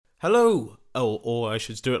Hello! Oh, or I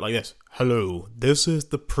should do it like this. Hello, this is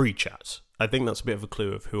the pre-chat. I think that's a bit of a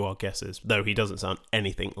clue of who our guest is, though he doesn't sound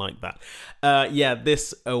anything like that.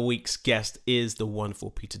 This week's guest is the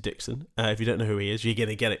wonderful Peter Dixon. If you don't know who he is, you're going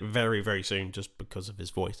to get it very, very soon just because of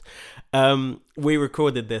his voice. We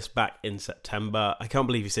recorded this back in September. I can't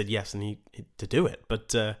believe he said yes to do it,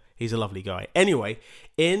 but he's a lovely guy. Anyway,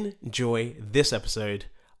 enjoy this episode.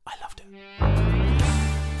 I loved it.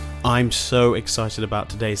 I'm so excited about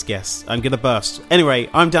today's guest. I'm going to burst. Anyway,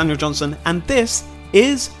 I'm Daniel Johnson, and this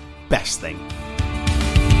is Best Thing.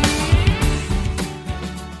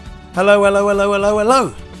 Hello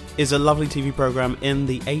is a lovely TV program in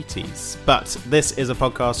the 80s, but this is a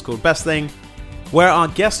podcast called Best Thing, where our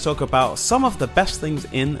guests talk about some of the best things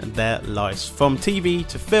in their lives, from TV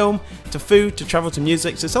to film to food to travel to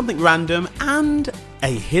music to something random and a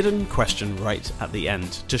hidden question right at the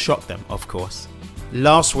end, to shock them, of course.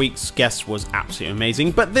 Last week's guest was absolutely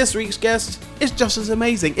amazing, but this week's guest is just as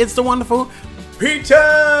amazing. It's the wonderful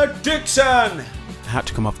Peter Dixon! I had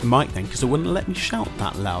to come off the mic then because it wouldn't let me shout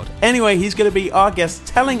that loud. Anyway, he's going to be our guest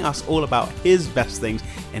telling us all about his best things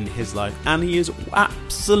in his life, and he is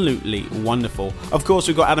absolutely wonderful. Of course,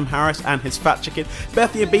 we've got Adam Harris and his Fat Chicken,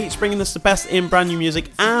 Bethia Beats bringing us the best in brand new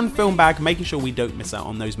music, and Film Bag making sure we don't miss out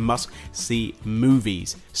on those must-see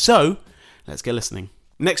movies. So, let's get listening.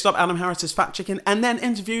 Next up, Adam Harris's Fat Chicken, and then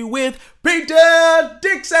interview with Peter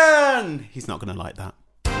Dixon! He's not going to like that.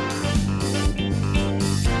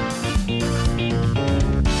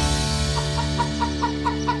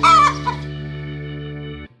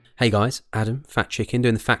 Hey guys, Adam, Fat Chicken,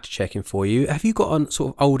 doing the fact checking for you. Have you got a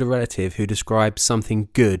sort of older relative who describes something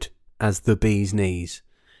good as the bee's knees?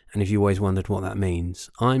 And if you always wondered what that means,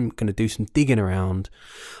 I'm going to do some digging around.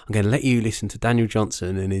 I'm going to let you listen to Daniel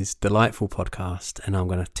Johnson and his delightful podcast, and I'm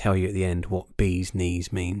going to tell you at the end what bee's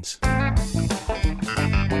knees means.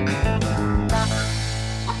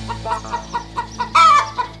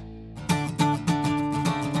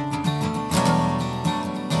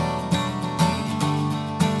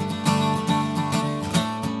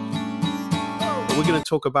 We're going to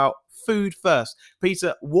talk about food first.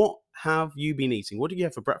 Peter, what have you been eating? What did you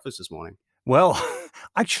have for breakfast this morning? Well,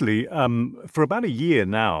 actually, for about a year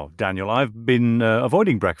now, Daniel, I've been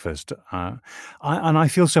avoiding breakfast, and I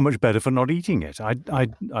feel so much better for not eating it. I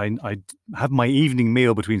have my evening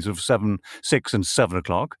meal between sort of 6 and 7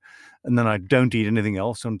 o'clock, and then I don't eat anything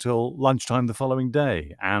else until lunchtime the following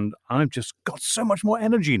day, and I've just got so much more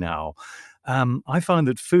energy now. I find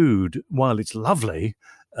that food, while it's lovely,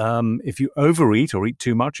 if you overeat or eat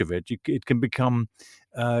too much of it, it can become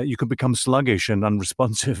you can become sluggish and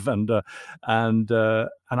unresponsive, and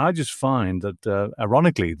I just find that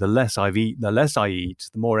ironically, the less I eat,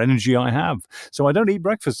 the more energy I have. So I don't eat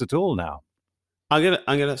breakfast at all now. I'm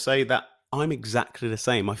gonna say that I'm exactly the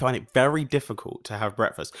same. I find it very difficult to have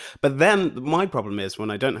breakfast. But then my problem is when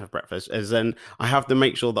I don't have breakfast is then I have to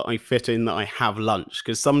make sure that I fit in that I have lunch.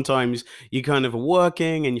 Because sometimes you kind of are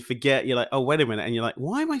working and you forget, you're like, oh, wait a minute. And you're like,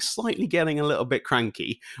 why am I slightly getting a little bit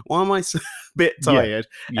cranky? Why am I a bit tired?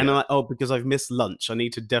 Yeah. And I'm like, oh, because I've missed lunch. I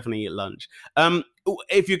need to definitely eat lunch.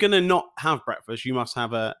 If you're going to not have breakfast, you must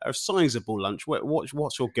have a sizable lunch.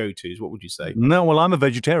 What's your go-tos? What would you say? No, well, I'm a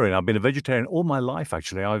vegetarian. I've been a vegetarian all my life,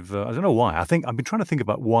 actually. I don't know why. I've been trying to think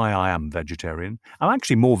about why I am vegetarian. I'm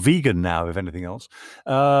actually more vegan now, if anything else.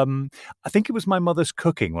 I think it was my mother's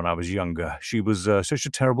cooking when I was younger. She was such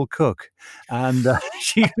a terrible cook. And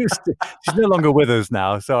she's no longer with us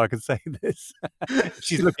now, so I can say this.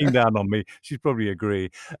 She's looking down on me. She'd probably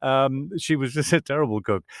agree. She was just a terrible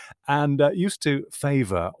cook and used to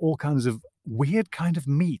favor all kinds of weird kind of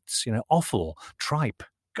meats, offal, tripe.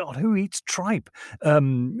 God, who eats tripe?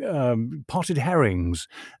 Potted herrings,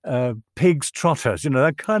 pig's trotters,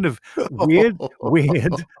 that kind of weird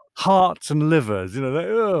hearts and livers,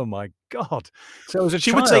 oh my God. So as a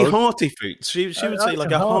She child, would say hearty foods. She would say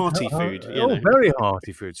like a hearty food. Very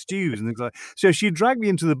hearty food, stews and things like that. So she dragged me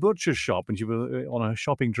into the butcher's shop and she was on her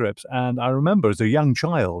shopping trips. And I remember as a young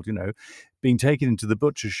child, being taken into the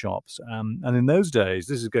butcher's shops. And in those days,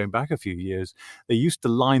 this is going back a few years, they used to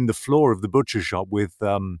line the floor of the butcher's shop with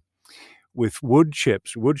wood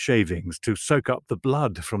chips, wood shavings to soak up the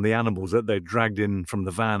blood from the animals that they dragged in from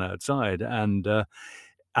the van outside.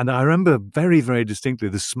 And I remember very, very distinctly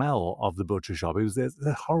the smell of the butcher shop. It was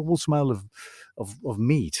the horrible smell of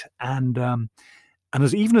meat. And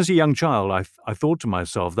even as a young child, I thought to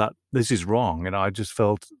myself that this is wrong. And I just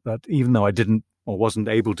felt that even though I didn't or wasn't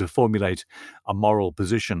able to formulate a moral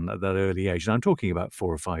position at that early age, and I'm talking about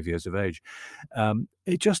 4 or 5 years of age,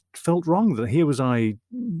 it just felt wrong that here was I,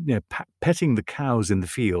 petting the cows in the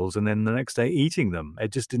fields and then the next day eating them.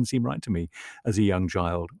 It just didn't seem right to me as a young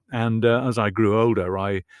child. And as I grew older,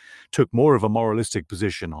 I took more of a moralistic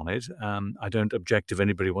position on it. I don't object if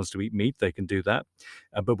anybody wants to eat meat, they can do that.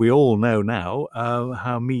 But we all know now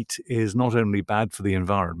how meat is not only bad for the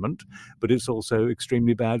environment, but it's also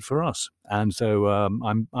extremely bad for us. And so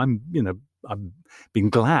I've been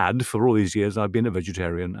glad for all these years I've been a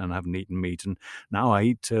vegetarian and haven't eaten meat, and now I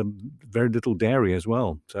eat very little dairy as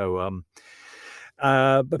well. So,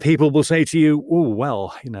 but people will say to you, "Oh,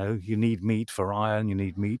 well, you need meat for iron. You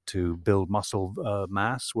need meat to build muscle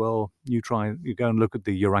mass." Well, you go and look at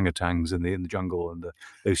the orangutans in the jungle and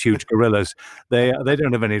those huge gorillas. They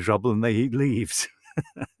don't have any trouble, and they eat leaves.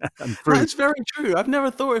 And fruit. That's very true. I've never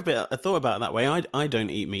thought about it that way. I don't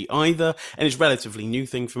eat meat either, and it's a relatively new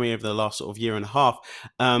thing for me over the last sort of year and a half.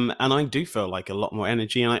 And I do feel like a lot more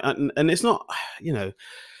energy, and it's not,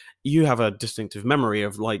 you have a distinctive memory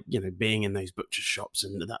of being in those butcher shops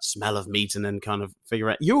and that smell of meat, and then kind of figure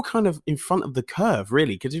out you're kind of in front of the curve,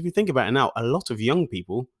 really, because if you think about it now, a lot of young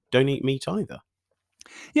people don't eat meat either.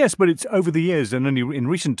 Yes, but it's over the years, and only in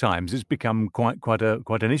recent times, it's become quite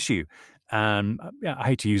an issue. And I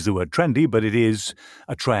hate to use the word trendy, but it is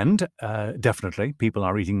a trend. Definitely, people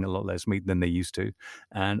are eating a lot less meat than they used to,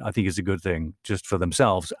 and I think it's a good thing just for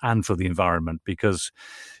themselves and for the environment, because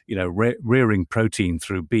rearing protein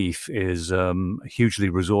through beef is hugely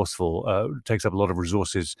resourceful. It takes up a lot of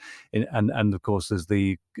resources, and of course there's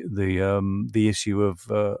the issue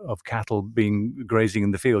of cattle grazing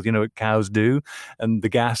in the field. What cows do, and the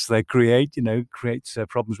gas they creates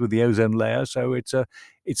problems with the ozone layer. So it's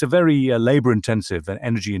a very labor intensive and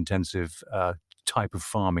energy intensive type of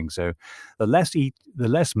farming. So the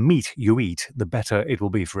less meat you eat, the better it will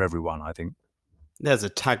be for everyone, I think. There's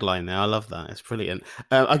a tagline there. I love that. It's brilliant.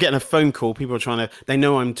 I'm getting a phone call. People are they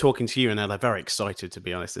know I'm talking to you, and they're very excited, to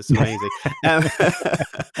be honest. It's amazing. And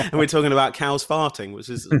we're talking about cows farting, which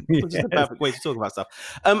is the perfect way to talk about stuff.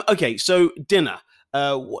 Okay, so dinner.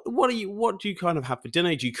 What do you kind of have for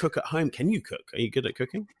dinner? Do you cook at home? Can you cook? Are you good at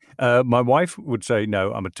cooking? My wife would say,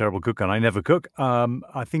 no, I'm a terrible cook and I never cook.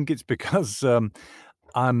 I think it's because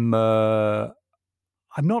I'm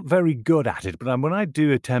not very good at it, but when I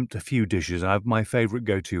do attempt a few dishes, I have my favorite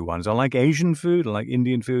go-to ones. I like Asian food, I like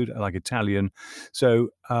Indian food, I like Italian. So,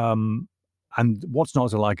 and what's not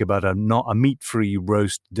to like about a meat-free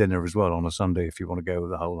roast dinner as well on a Sunday, if you want to go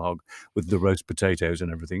with the whole hog with the roast potatoes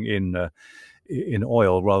and everything in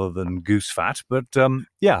oil rather than goose fat. But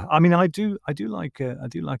yeah, I mean, I do like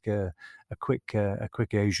a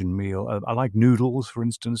quick Asian meal. I like noodles, for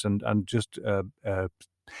instance, and just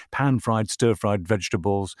pan-fried, stir-fried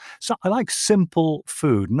vegetables. So I like simple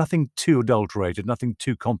food, nothing too adulterated, nothing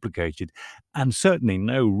too complicated, and certainly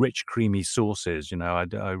no rich, creamy sauces.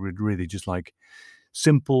 I would really just like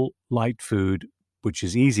simple, light food, which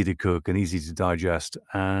is easy to cook and easy to digest,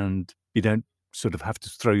 and you don't sort of have to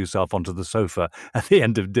throw yourself onto the sofa at the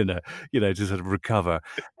end of dinner, to sort of recover.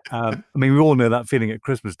 I mean, we all know that feeling at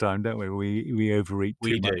Christmas time, don't we? We overeat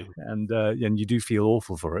too much, and you do feel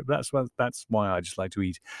awful for it. But that's why I just like to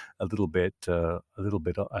eat a little bit,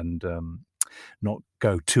 and not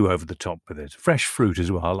go too over the top with it. Fresh fruit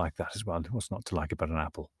as well, I like that as well. What's not to like about an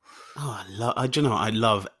apple? Oh, I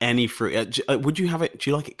love any fruit. Would you have it? Do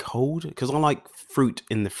you like it cold? Because I like fruit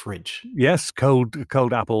in the fridge. Yes, cold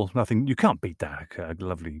apple. Nothing. You can't beat that.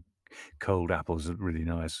 Lovely cold apples are really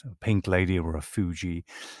nice. A pink lady or a Fuji,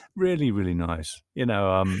 really, really nice. And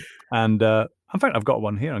in fact, I've got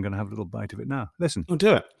one here. I'm going to have a little bite of it now. Listen. Oh,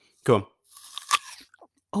 do it. Go on.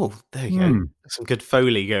 Oh, there you go. Some good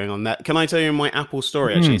Foley going on there. Can I tell you my Apple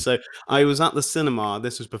story, actually? So I was at the cinema.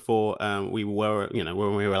 This was before we were,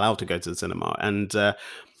 when we were allowed to go to the cinema, and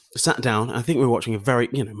sat down. I think we were watching a very,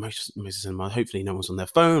 most of the cinema, hopefully no one's on their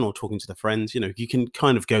phone or talking to their friends. You can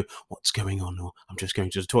kind of go, what's going on? Or I'm just going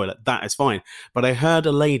to the toilet. That is fine. But I heard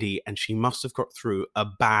a lady, and she must have got through a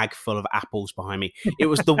bag full of apples behind me. It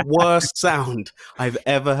was the worst sound I've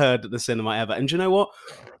ever heard at the cinema ever. And do you know what?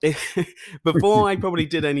 Before I probably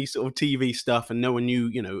did any sort of TV stuff and no one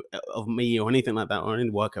knew, of me or anything like that, or any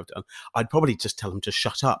work I've done, I'd probably just tell them to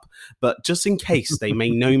shut up. But just in case they may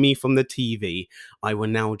know me from the TV, I will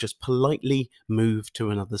now just politely move to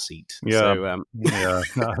another seat. Yeah. So,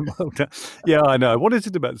 yeah, I know. What is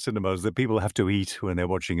it about cinemas that people have to eat when they're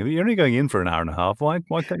watching it? You're only going in for an hour and a half. Why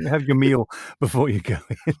can't you have your meal before you go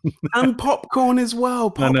in? And popcorn as well.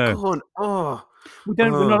 Popcorn. Oh. We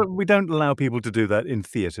don't allow people to do that in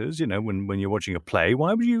theatres. You know, when you're watching a play,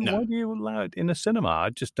 why do No. you allow it in a cinema? I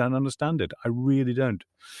just don't understand it. I really don't.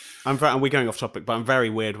 And we're going off topic, but I'm very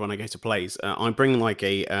weird when I go to plays. I bring like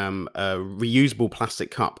a reusable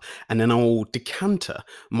plastic cup, and then I'll decanter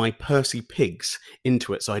my Percy Pigs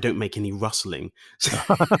into it so I don't make any rustling.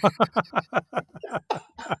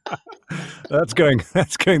 That's going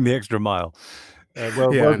the extra mile.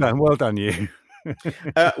 Well done, you.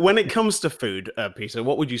 When it comes to food, Peter,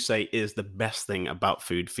 what would you say is the best thing about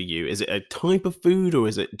food for you? Is it a type of food, or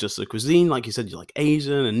is it just a cuisine? Like you said, you like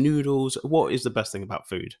Asian and noodles. What is the best thing about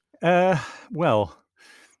food? Well,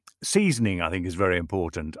 seasoning, I think, is very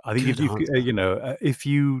important. I think if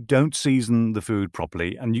you don't season the food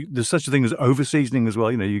properly, and there's such a thing as over seasoning as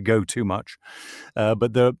well. You know, you go too much.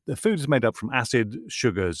 But the food is made up from acid,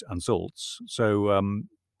 sugars, and salts. So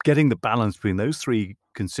getting the balance between those three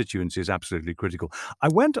constituents is absolutely critical. I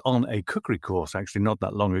went on a cookery course actually not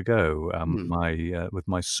that long ago, with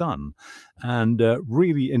my son, and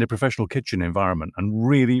really in a professional kitchen environment, and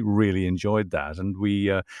really, really enjoyed that. And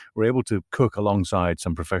we were able to cook alongside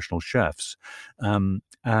some professional chefs.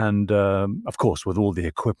 Of course, with all the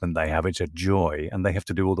equipment they have, it's a joy, and they have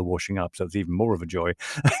to do all the washing up, so it's even more of a joy.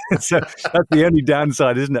 So that's the only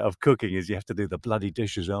downside, isn't it, of cooking, is you have to do the bloody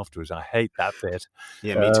dishes afterwards. I hate that bit.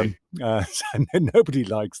 Yeah, me too. So nobody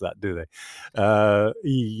likes that, do they?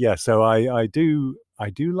 Yeah, so I do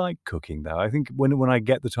like cooking, though. I think when I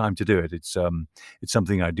get the time to do it, it's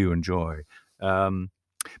something I do enjoy.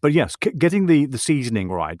 But yes, getting the seasoning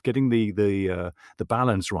right, getting the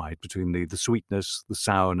balance right between the sweetness, the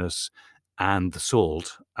sourness, and the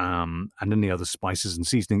salt, and any other spices and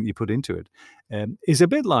seasoning that you put into it, is a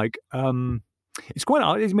bit like it's quite.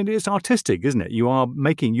 I mean, it's artistic, isn't it?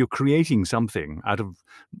 You're creating something out of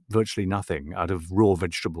virtually nothing, out of raw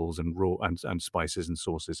vegetables and and spices and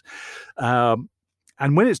sauces, and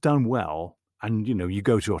when it's done well, and you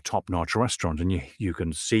go to a top-notch restaurant and you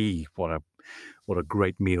can see what a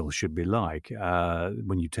great meal should be like.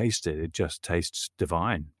 When you taste it, it just tastes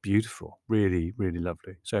divine, beautiful, really, really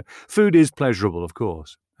lovely. So food is pleasurable, of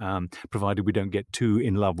course, provided we don't get too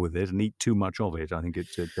in love with it and eat too much of it. I think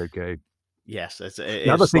it's okay. Yes, it's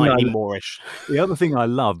other thing slightly moreish. The other thing I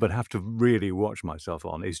love, but have to really watch myself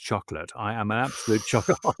on, is chocolate. I am an absolute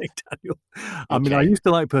chocoholic, Daniel. I mean, I used to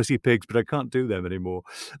like Percy Pigs, but I can't do them anymore.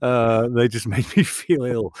 They just make me feel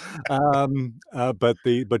ill. But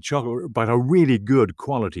a really good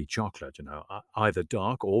quality chocolate, either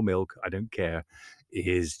dark or milk, I don't care,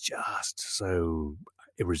 is just so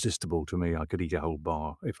irresistible to me. I could eat a whole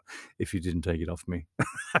bar if you didn't take it off me.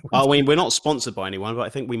 I mean, we're not sponsored by anyone, but I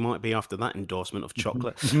think we might be after that endorsement of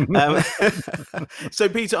chocolate. So,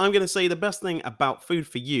 Peter, I'm going to say the best thing about food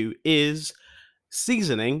for you is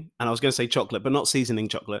seasoning, and I was going to say chocolate, but not seasoning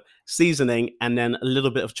chocolate. Seasoning, and then a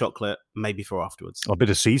little bit of chocolate, maybe for afterwards. A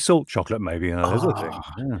bit of sea salt chocolate, maybe. There's a thing.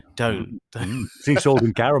 Yeah. Don't. Sea salt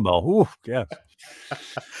and caramel. Ooh, yeah.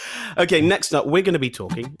 Okay, next up, we're going to be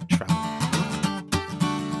talking travel.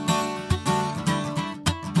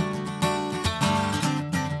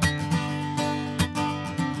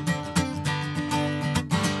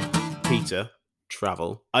 Peter,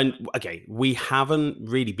 travel. We haven't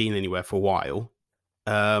really been anywhere for a while,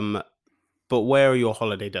 but where are your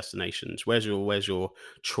holiday destinations? Where's your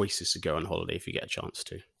choices to go on holiday if you get a chance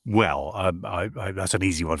to? Well, that's an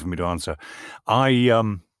easy one for me to answer. I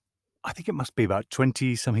think it must be about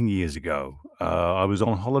 20-something years ago. I was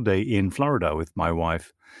on holiday in Florida with my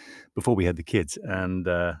wife before we had the kids, and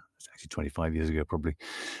it's actually 25 years ago, probably.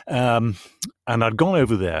 And I'd gone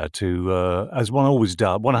over there to, as one always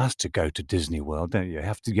does, one has to go to Disney World, don't you? You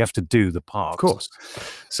have to do the parks. Of course.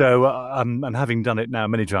 So, and having done it now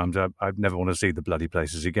many times, I never want to see the bloody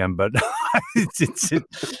places again, but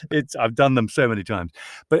I've done them so many times.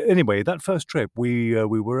 But anyway, that first trip, we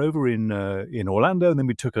were over in Orlando, and then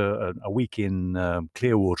we took a week in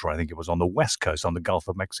Clearwater, I think it was, on the West Coast, on the Gulf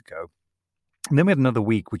of Mexico. And then we had another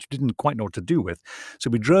week, which didn't quite know what to do with.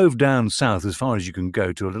 So we drove down south as far as you can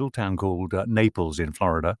go to a little town called Naples in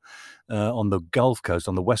Florida, on the Gulf Coast,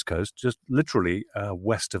 on the West Coast, just literally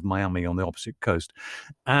west of Miami on the opposite coast.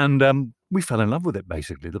 And we fell in love with it,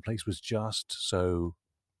 basically. The place was just so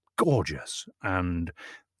gorgeous, and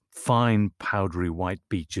fine, powdery white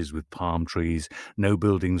beaches with palm trees, no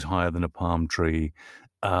buildings higher than a palm tree,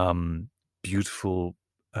 beautiful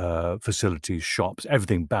facilities, shops,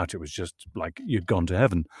 everything about it was just like you'd gone to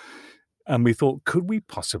heaven. And we thought, could we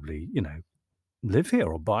possibly, live here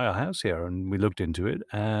or buy a house here? And we looked into it,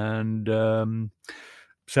 and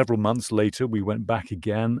several months later we went back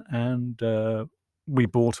again, and we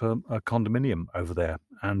bought a condominium over there.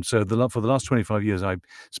 And so for the last 25 years, I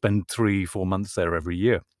spend 3-4 months there every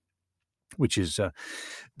year, which is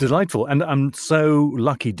delightful. And I'm so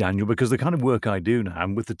lucky, Daniel, because the kind of work I do now,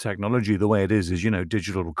 and with the technology the way it is,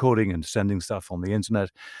 digital recording and sending stuff on the internet,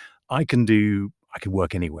 I can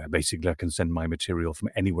work anywhere. Basically, I can send my material from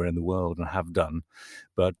anywhere in the world and have done.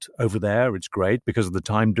 But over there, it's great because of the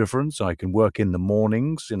time difference. I can work in the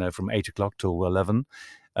mornings, from 8 o'clock till 11.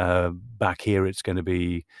 Back here, it's going to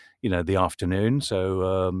be, the afternoon.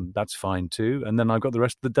 So that's fine too. And then I've got the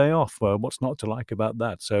rest of the day off. Well, what's not to like about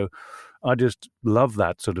that? So I just love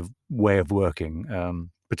that sort of way of working.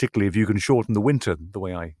 Particularly if you can shorten the winter the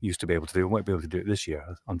way I used to be able to do. I won't be able to do it this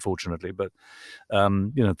year, unfortunately. But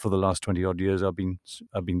for the last 20 odd years, I've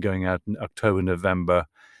been going out in October, November,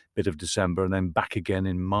 bit of December, and then back again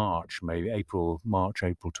in March, maybe April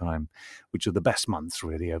time, which are the best months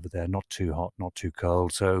really over there. Not too hot, not too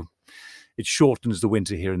cold. So it shortens the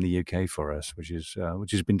winter here in the UK for us, which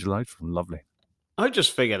has been delightful and lovely. I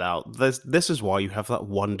just figured out this is why you have that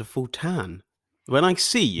wonderful tan. When I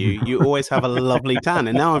see you, you always have a lovely tan,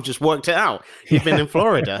 and now I've just worked it out. You've been in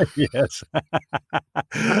Florida. Yes,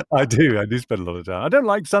 I do. I do spend a lot of time. I don't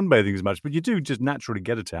like sunbathing as much, but you do just naturally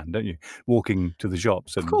get a tan, don't you? Walking to the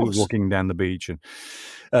shops and walking down the beach and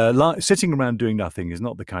sitting around doing nothing is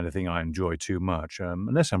not the kind of thing I enjoy too much,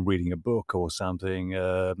 unless I'm reading a book or something.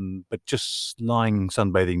 But just lying,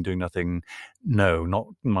 sunbathing, doing nothing, no, not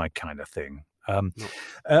my kind of thing.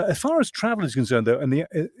 As far as travel is concerned, though, in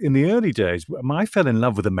the early days, I fell in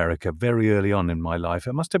love with America very early on in my life.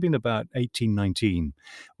 It must have been about 18, 19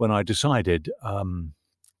 when I decided,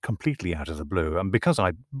 completely out of the blue, and because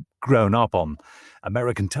I'd grown up on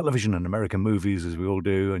American television and American movies, as we all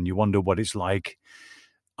do, and you wonder what it's like,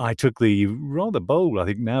 I took the rather bold, I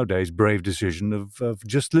think nowadays, brave decision of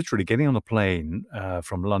just literally getting on a plane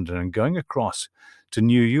from London and going across to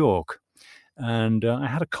New York. And I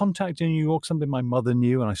had a contact in New York, something my mother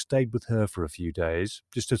knew, and I stayed with her for a few days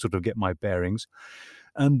just to sort of get my bearings.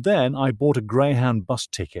 And then I bought a Greyhound bus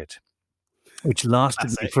ticket, which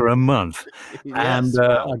lasted me for a month. Yes, and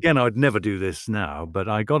wow. again, I would never do this now, but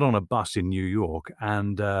I got on a bus in New York,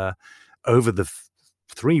 and over the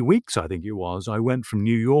 3 weeks, I think it was, I went from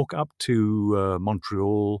New York up to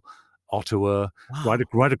Montreal, Ottawa, Wow.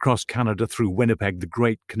 right across Canada through Winnipeg, the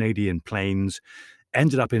Great Canadian Plains.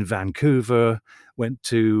 Ended up in Vancouver, went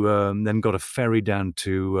to, then got a ferry down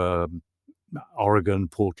to Oregon,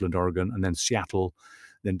 Portland, Oregon, and then Seattle,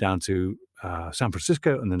 then down to San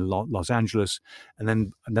Francisco, and then Los Angeles, and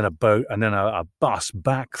then a boat, and then a bus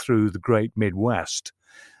back through the Great Midwest,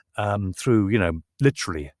 through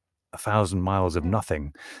literally 1,000 miles of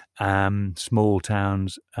nothing, small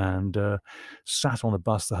towns, and sat on the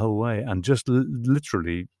bus the whole way, and just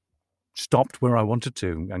literally stopped where I wanted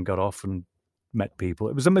to and got off and met people.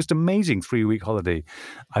 It was the most amazing 3-week holiday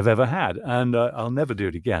I've ever had, and I'll never do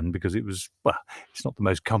it again because it's not the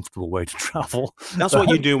most comfortable way to travel. That's what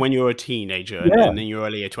you do when you're a teenager Yeah. and in your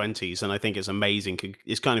earlier 20s, and I think it's amazing.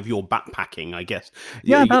 It's kind of your backpacking, I guess.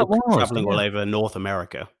 Yeah, You're that was. traveling all over North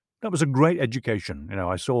America. That was a great education.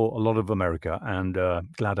 I saw a lot of America, and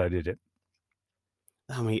glad I did it.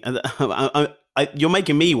 I mean, you're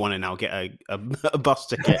making me want to now get a bus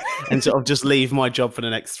ticket and sort of just leave my job for the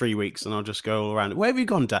next 3 weeks, and I'll just go all around. Where have you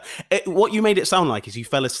gone, Dad? What you made it sound like is you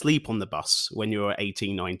fell asleep on the bus when you were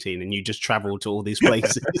 18, 19, and you just travelled to all these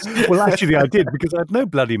places. Well, actually, I did because I had no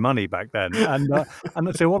bloody money back then,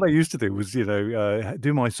 and so what I used to do was,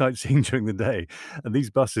 do my sightseeing during the day, and these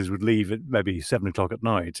buses would leave at maybe 7 o'clock at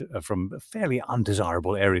night from fairly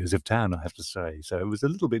undesirable areas of town, I have to say. So it was a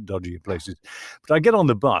little bit dodgy at places, but I get on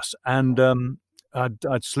the bus and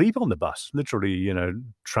I'd sleep on the bus, literally,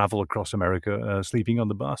 travel across America, sleeping on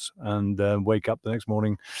the bus, and wake up the next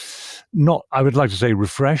morning, not, I would like to say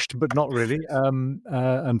refreshed, but not really,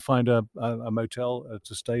 and find a motel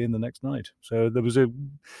to stay in the next night. So it was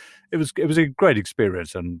a great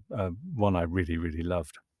experience, and one I really, really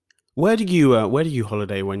loved. Where do you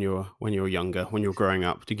holiday when you're younger, when you're growing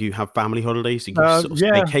up? Did you have family holidays? Did you sort of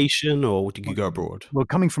Yeah. vacation, or did you go abroad? Well,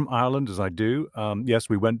 coming from Ireland as I do, yes,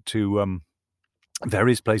 we went to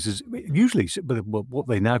various places, usually what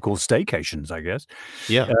they now call staycations, I guess.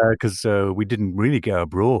 Yeah. Because we didn't really go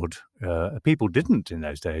abroad. People didn't in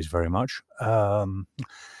those days very much.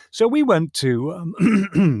 So we went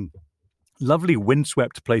to lovely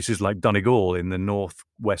windswept places like Donegal in the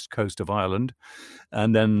northwest coast of Ireland.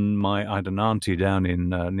 And then I had an auntie down in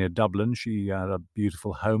near Dublin. She had a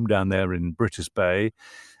beautiful home down there in Britis Bay.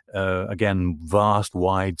 Again, vast,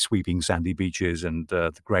 wide, sweeping sandy beaches and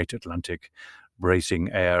the great Atlantic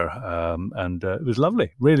bracing air. And it was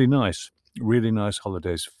lovely, really nice. really nice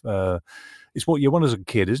holidays. It's what you want as a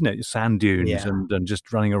kid, isn't it? Sand dunes Yeah. and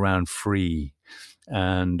just running around free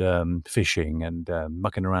and fishing and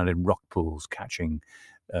mucking around in rock pools, catching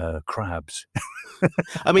crabs.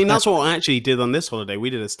 I mean, that's what I actually did on this holiday.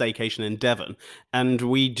 We did a staycation in Devon, and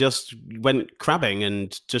we just went crabbing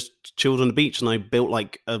and just chilled on the beach. And I built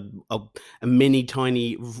like a mini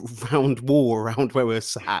tiny round wall around where we were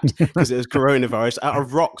sat because it was coronavirus out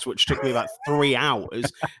of rocks, which took me about 3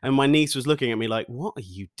 hours. And my niece was looking at me like, "What are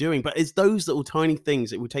you doing?" But it's those little tiny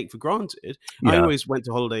things that we take for granted. I Yeah. always went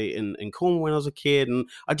to holiday in Cornwall when I was a kid, and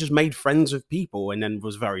I just made friends with people, and then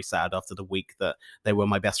was very sad after the week that they were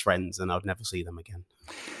my best friends and I'd never see them again.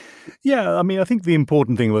 Yeah, I mean, I think the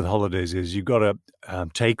important thing with holidays is you've got to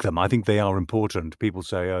take them. I think they are important. People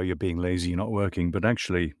say, "Oh, you're being lazy, you're not working," but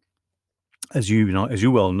actually, as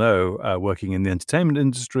you well know, working in the entertainment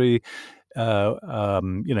industry,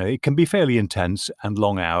 it can be fairly intense and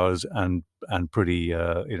long hours and pretty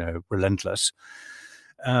relentless.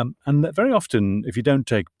 And that very often, if you don't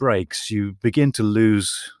take breaks, you begin to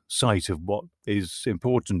lose sight of what is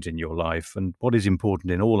important in your life. And what is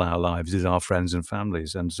important in all our lives is our friends and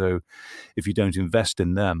families. And so if you don't invest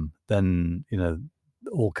in them, then,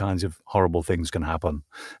 all kinds of horrible things can happen.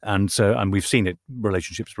 And we've seen it,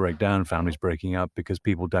 relationships break down, families breaking up because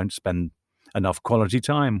people don't spend enough quality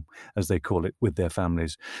time, as they call it, with their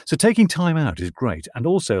families. So taking time out is great and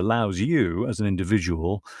also allows you as an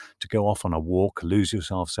individual to go off on a walk, lose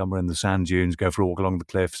yourself somewhere in the sand dunes, go for a walk along the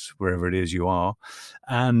cliffs, wherever it is you are,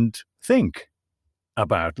 and think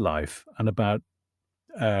about life and about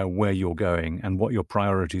where you're going and what your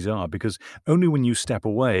priorities are. Because only when you step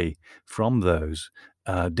away from those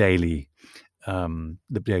daily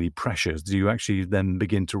pressures do you actually then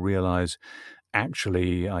begin to realize,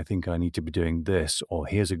 actually, I think I need to be doing this, or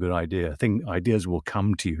here's a good idea. I think ideas will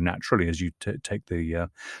come to you naturally as you take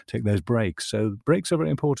those breaks. So breaks are very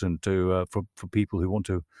important for people who want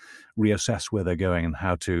to reassess where they're going and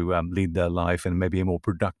how to lead their life in maybe a more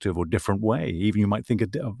productive or different way. Even you might think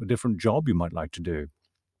of a different job you might like to do.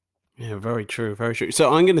 Yeah, very true, very true.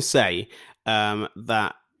 So I'm going to say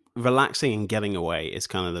that relaxing and getting away is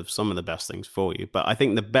kind of some of the best things for you. But I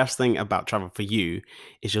think the best thing about travel for you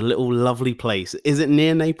is your little lovely place. Is it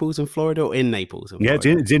near Naples in Florida or in Naples in Florida?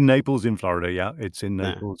 Yeah, it's in Naples in Florida. Yeah, it's in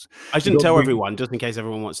Naples. I shouldn't tell everyone, just in case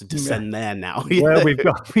everyone wants to descend there now. Well, we've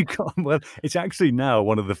got. Well, it's actually now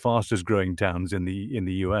one of the fastest growing towns in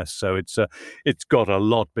the US. So it's got a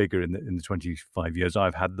lot bigger in the 25 years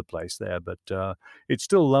I've had the place there. But it's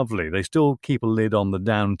still lovely. They still keep a lid on the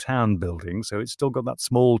downtown building, so it's still got that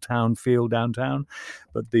small town feel downtown.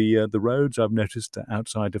 But the roads, I've noticed,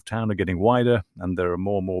 outside of town are getting wider, and there are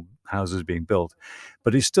more and more houses being built.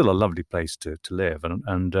 But it's still a lovely place to live,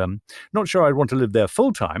 and not sure I'd want to live there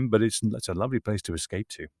full time, but it's a lovely place to escape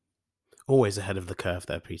to. Always ahead of the curve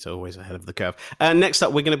there, Peter. Always ahead of the curve. Next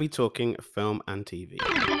up, we're going to be talking film and TV.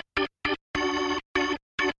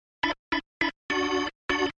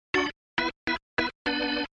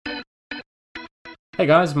 Hey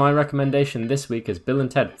guys, my recommendation this week is Bill and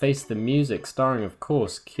Ted Face the Music, starring, of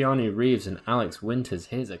course, Keanu Reeves and Alex Winters.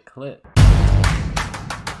 Here's a clip.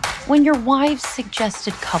 When your wives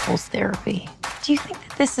suggested couples therapy, do you think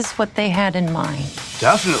that this is what they had in mind?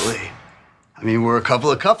 Definitely. I mean, we're a couple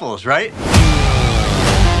of couples, right?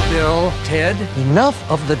 Bill, Ted, enough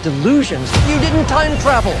of the delusions. You didn't time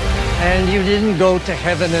travel, and you didn't go to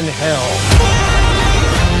heaven and hell.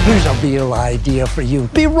 Here's a real idea for you.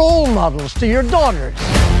 Be role models to your daughters.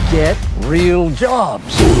 Get real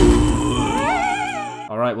jobs.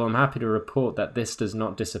 Alright, well, I'm happy to report that this does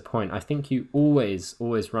not disappoint. I think you always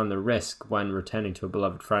run the risk when returning to a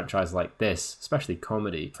beloved franchise like this, especially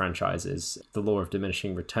comedy franchises, the law of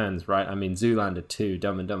diminishing returns, right? I mean, Zoolander 2,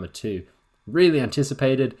 Dumb and Dumber 2, really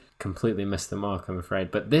anticipated, completely missed the mark, I'm afraid.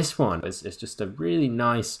 But this one is just a really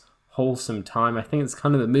nice, wholesome time. I think it's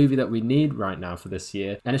kind of the movie that we need right now for this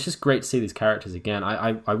year, and it's just great to see these characters again.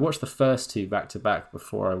 I watched the first two back to back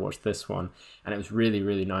before I watched this one, and it was really,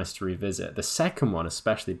 really nice to revisit. The second one,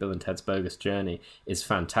 especially Bill and Ted's Bogus Journey, is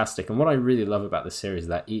fantastic, and what I really love about the series is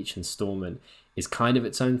that each installment is kind of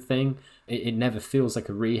its own thing. It never feels like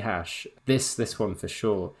a rehash. This one for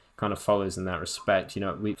sure kind of follows in that respect. You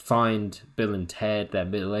know, we find Bill and Ted, they're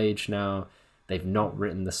middle-aged now. they've not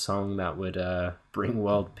written the song that would bring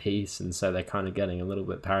world peace, and so they're kind of getting a little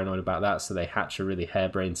bit paranoid about that, so they hatch a really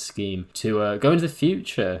harebrained scheme to go into the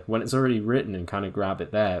future when it's already written and kind of grab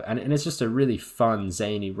it there. And it's just a really fun,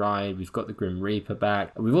 zany ride. We've got the Grim Reaper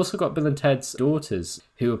back. We've also got Bill and Ted's daughters,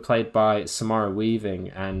 who are played by Samara Weaving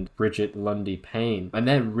and Bridget Lundy Payne, and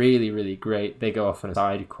they're really, really great. They go off on a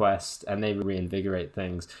side quest and they reinvigorate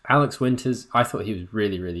things. Alex Winters, I thought he was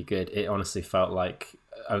really, really good. It honestly felt like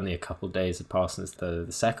only a couple of days had passed since the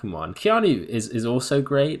second one. Keanu is also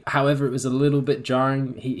great. However, it was a little bit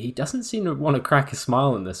jarring. He doesn't seem to want to crack a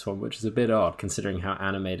smile in this one, which is a bit odd considering how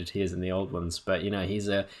animated he is in the old ones. But, you know, he's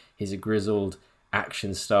a grizzled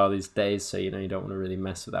action star these days, so, you know, you don't want to really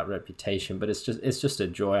mess with that reputation. But it's just a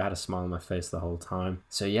joy. I had a smile on my face the whole time.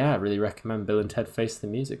 So yeah, I really recommend Bill and Ted Face the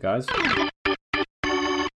Music, guys.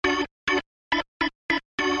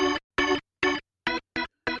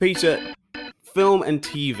 Peter, film and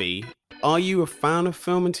TV. Are you a fan of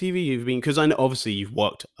film and TV? Because I know obviously you've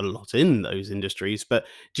worked a lot in those industries, but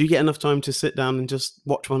do you get enough time to sit down and just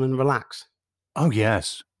watch one and relax? Oh,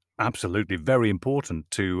 yes, absolutely. Very important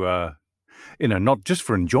to, not just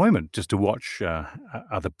for enjoyment, just to watch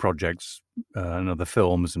other projects and other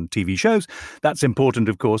films and TV shows. That's important,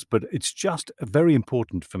 of course, but it's just very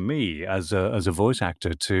important for me as a voice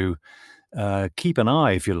actor to keep an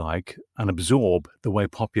eye, if you like, and absorb the way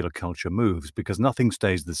popular culture moves, because nothing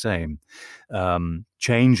stays the same.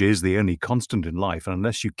 Change is the only constant in life, and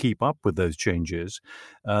unless you keep up with those changes,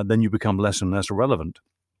 then you become less and less relevant.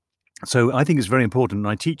 So I think it's very important, and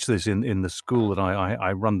I teach this in the school that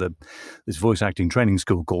I run, this voice acting training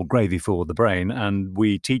school called Gravy for the Brain, and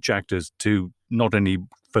we teach actors to not only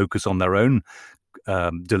focus on their own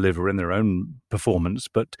deliver in their own performance,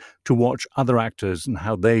 but to watch other actors and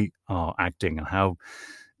how they are acting, and how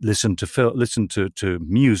listen to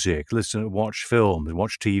music, watch film,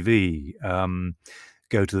 watch TV,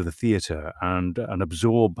 go to the theatre, and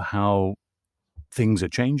absorb how things are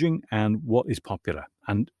changing and what is popular.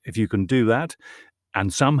 And if you can do that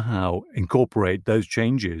and somehow incorporate those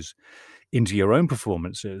changes into your own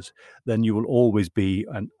performances, then you will always be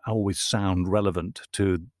and always sound relevant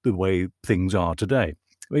to the way things are today.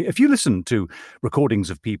 If you listen to recordings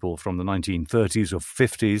of people from the 1930s or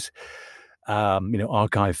 50s,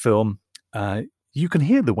 archive film, you can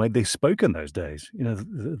hear the way they spoke in those days. You know,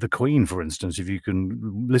 the Queen, for instance, if you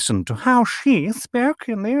can listen to how she spoke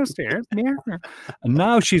in those days. And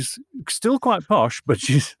now she's still quite posh, but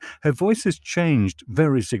her voice has changed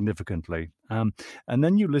very significantly. And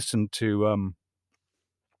then you listen to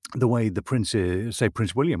the way the Prince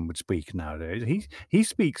William would speak nowadays. He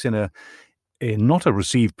speaks in not a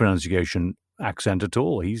received pronunciation accent at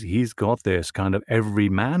all. He's got this kind of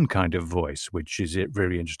everyman kind of voice, which is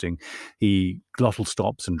very interesting. He glottal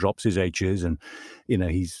stops and drops his H's, and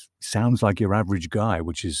he sounds like your average guy,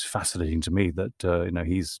 which is fascinating to me. That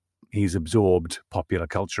he's absorbed popular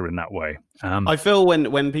culture in that way. I feel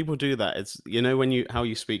when people do that, it's how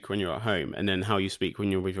you speak when you're at home, and then how you speak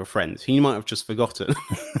when you're with your friends. He might have just forgotten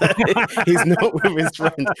he's not with his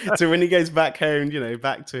friends. So when he goes back home,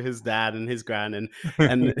 back to his dad and his gran,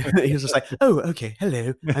 and he's just like, "Oh, okay,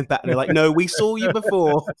 hello, I'm back." And they're like, "No, we saw you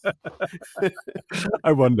before."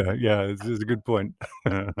 I wonder. Yeah, it's a good point.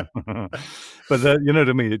 But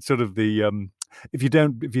to me, it's sort of the if you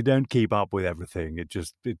don't keep up with everything,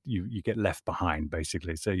 you get left behind,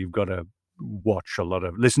 basically. So you've got to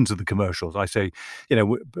listen to the commercials. I say,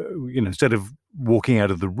 instead of walking out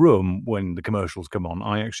of the room when the commercials come on,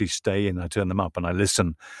 I actually stay in, I turn them up, and I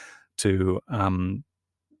listen to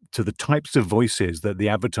the types of voices that the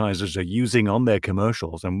advertisers are using on their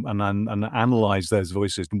commercials, and analyze those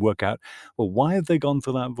voices and work out, well, why have they gone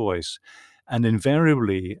for that voice? And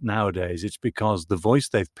invariably nowadays, it's because the voice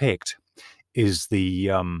they've picked is the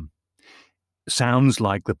sounds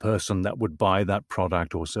like the person that would buy that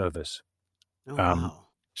product or service. Oh, wow.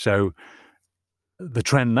 So the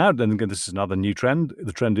trend now, and again, this is another new trend.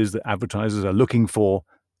 The trend is that advertisers are looking for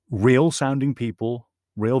real sounding people,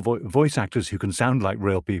 real voice actors who can sound like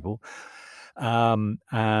real people,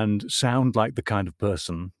 and sound like the kind of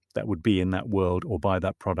person that would be in that world or buy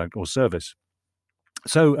that product or service.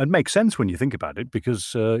 So it makes sense when you think about it,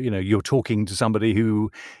 because you're talking to somebody who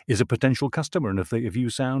is a potential customer, and if you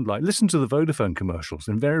sound like, listen to the Vodafone commercials.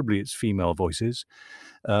 Invariably, it's female voices,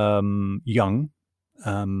 young.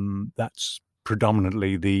 That's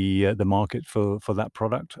predominantly the market for that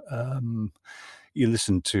product. You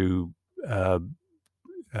listen to.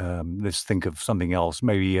 Let's think of something else.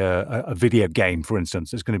 Maybe a video game, for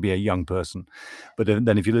instance. It's going to be a young person, but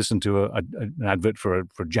then if you listen to an advert for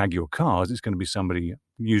Jaguar cars, it's going to be somebody,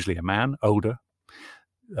 usually a man, older,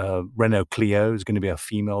 Renault Clio is going to be a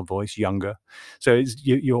female voice, younger. So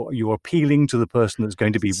you're appealing to the person that's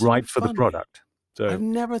going to be right for the product. So I've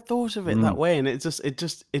never thought of it that way, and it just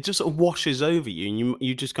sort of washes over you, and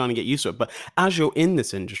you just kind of get used to it. But as you're in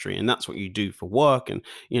this industry, and that's what you do for work, and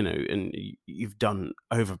and you've done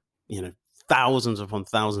over thousands upon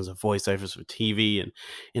thousands of voiceovers for TV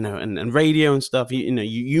and and radio and stuff.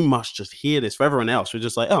 You must just hear this. For everyone else, we're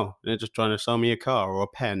just like, oh, they're just trying to sell me a car or a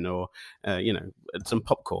pen or some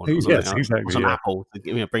popcorn or something, yes, exactly, or some apple.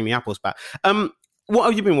 Bring the apples back. What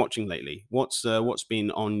have you been watching lately? What's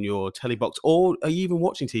been on your telly box, or are you even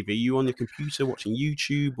watching TV? Are you on your computer watching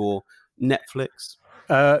YouTube or Netflix?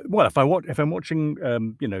 Well, if I'm watching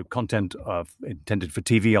content intended for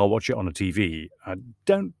TV, I'll watch it on a TV. I'm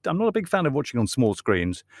not a big fan of watching on small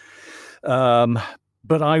screens.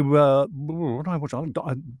 But what do I watch?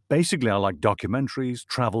 Basically, I like documentaries,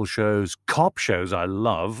 travel shows, cop shows. I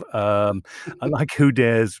love. I like Who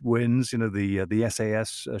Dares Wins. The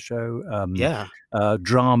SAS show.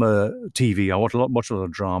 Drama TV. I watch a lot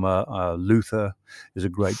of drama. Luther is a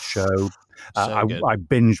great show. I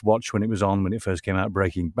binge watched when it first came out,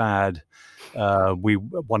 Breaking Bad.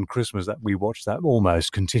 One Christmas that we watched that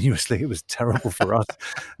almost continuously. It was terrible for us.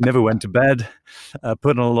 Never went to bed.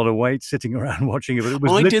 Put on a lot of weight sitting around watching it. But it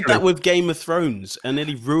was I did that with Game of Thrones and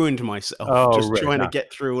nearly ruined myself trying to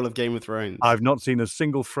get through all of Game of Thrones. I've not seen a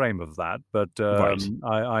single frame of that, but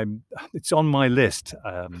it's on my list.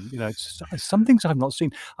 It's some things I've not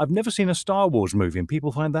seen. I've never seen a Star Wars movie, and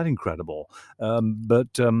people find that incredible.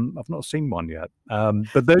 But I've not seen one yet.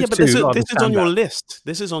 But those two this is on your list.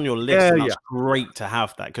 This is on your list. Yeah, and that's great to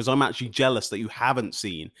have that, because I'm actually jealous that you haven't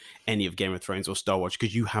seen any of Game of Thrones or Star Wars,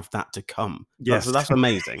 because you have that to come. Yes, that's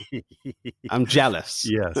amazing. I'm jealous.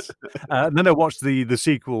 Yes. Then I watched the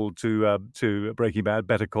sequel to Breaking Bad,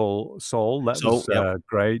 Better Call Saul. That was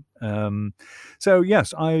great. So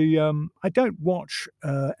yes, I don't watch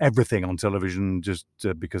everything on television just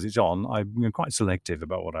because it's on. I'm quite selective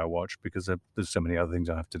about what I watch, because there's so many other things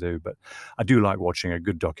I have to do. But I do like watching a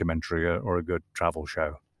good documentary or a good travel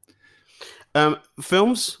show.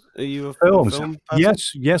 Films? Are you a Films? film person?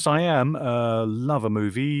 Yes, I am. Love a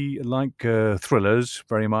movie. Like thrillers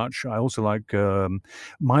very much. I also like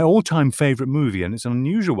my all-time favorite movie, and it's an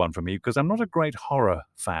unusual one for me because I'm not a great horror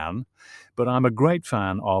fan, but I'm a great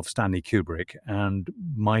fan of Stanley Kubrick. And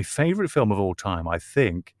my favorite film of all time, I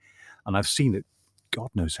think, and I've seen it God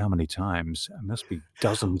knows how many times, it must be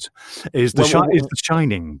dozens, is The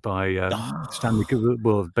Shining by Stanley Kubrick,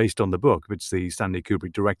 well, based on the book. It's the Stanley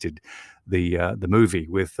Kubrick directed the movie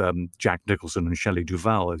with Jack Nicholson and Shelley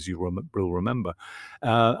Duvall, as you will remember.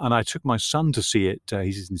 And I took my son to see it.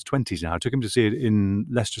 He's in his 20s now. I took him to see it in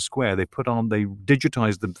Leicester Square. They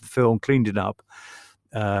digitized the film, cleaned it up,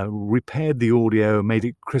 repaired the audio, made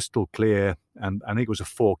it crystal clear, and I think it was a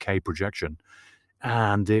 4K projection.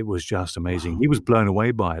 And it was just amazing. Wow. He was blown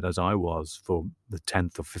away by it, as I was, for the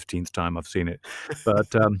 10th or 15th time I've seen it. But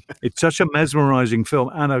it's such a mesmerizing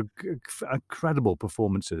film, and incredible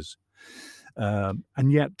performances.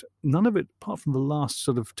 And yet, none of it, apart from the last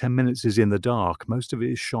sort of 10 minutes, is in the dark. Most of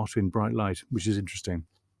it is shot in bright light, which is interesting.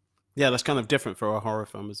 Yeah, that's kind of different for a horror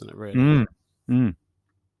film, isn't it, really?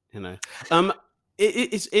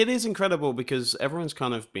 It is incredible, because everyone's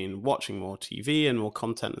kind of been watching more TV and more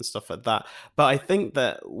content and stuff like that. But I think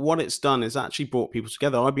that what it's done is actually brought people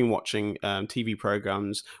together. I've been watching TV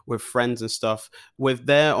programs with friends and stuff.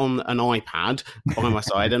 They're on an iPad by my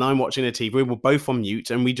side, and I'm watching a TV. We're both on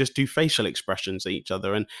mute, and we just do facial expressions at each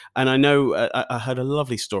other. And I know I heard a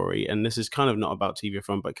lovely story, and this is kind of not about TV or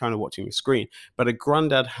film, but kind of watching the screen. But a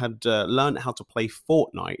granddad had learned how to play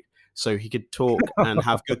Fortnite, so he could talk and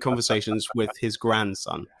have good conversations with his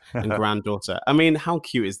grandson and granddaughter. I mean, how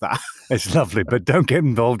cute is that? It's lovely, but don't get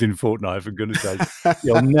involved in Fortnite, for goodness sake.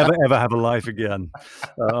 You'll never, ever have a life again.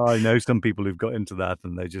 I know some people who've got into that,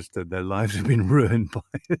 and their lives have been ruined by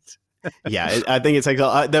it. Yeah, I think it takes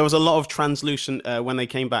there was a lot of translucent when they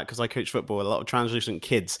came back, because I coach football, a lot of translucent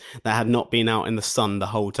kids that had not been out in the sun the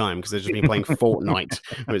whole time because they've just been playing Fortnite,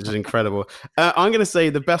 which is incredible. I'm going to say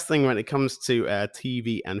the best thing when it comes to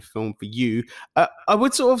TV and film for you, I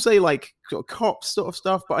would sort of say like sort of cops sort of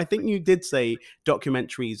stuff, but I think you did say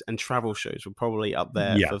documentaries and travel shows were probably up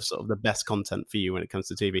there for sort of the best content for you when it comes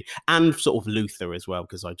to TV, and sort of Luther as well,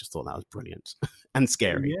 because I just thought that was brilliant and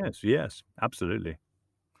scary. Yes, absolutely.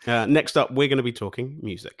 Next up, we're going to be talking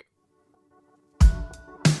music.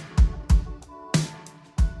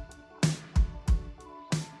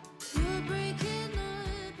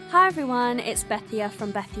 Hi everyone, it's Bethia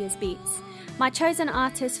from Bethia's Beats. My chosen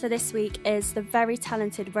artist for this week is the very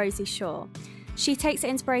talented Rosie Shaw. She takes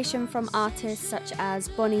inspiration from artists such as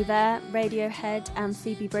Bon Iver, Radiohead and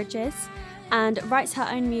Phoebe Bridgers, and writes her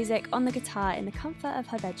own music on the guitar in the comfort of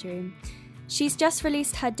her bedroom. She's just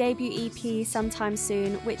released her debut EP sometime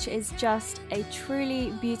soon, which is just a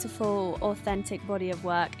truly beautiful, authentic body of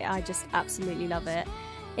work. I just absolutely love it.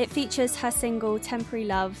 It features her single Temporary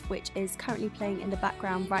Love, which is currently playing in the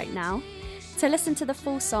background right now. To listen to the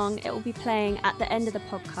full song, it will be playing at the end of the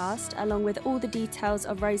podcast, along with all the details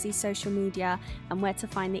of Rosie's social media and where to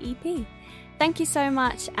find the EP. Thank you so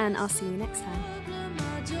much, and I'll see you next time.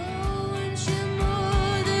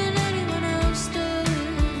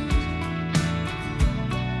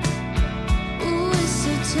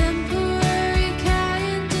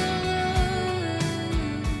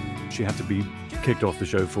 She had to be kicked off the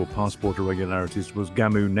show for passport irregularities was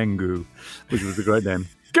Gamu Nengu, which was a great name.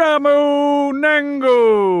 Gamu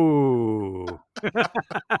Nengu!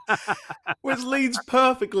 Which leads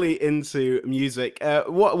perfectly into music.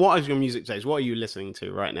 What is your music taste? What are you listening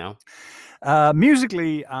to right now?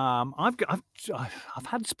 Musically, I've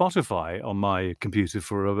had Spotify on my computer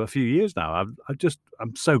for a few years now.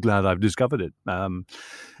 I'm so glad I've discovered it, and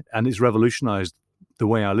it's revolutionized the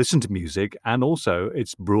way I listen to music, and also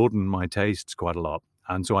it's broadened my tastes quite a lot.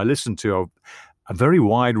 And so I listen to a very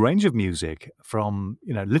wide range of music from,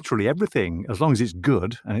 literally everything, as long as it's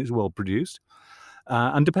good and it's well produced,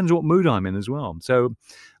 and depends what mood I'm in as well. So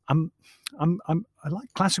I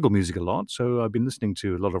like classical music a lot. So I've been listening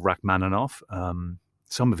to a lot of Rachmaninoff.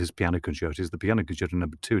 Some of his piano concertos. The Piano Concerto No.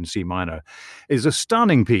 2 in C minor is a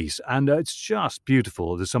stunning piece, and it's just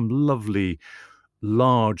beautiful. There's some lovely,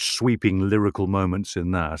 large, sweeping lyrical moments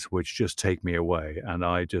in that which just take me away, and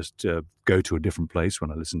I just go to a different place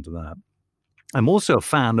when I listen to that. I'm also a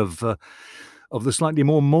fan of the slightly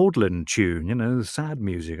more maudlin tune, the sad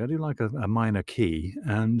music. I do like a minor key,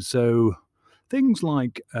 and so things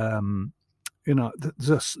like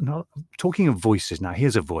talking of voices now.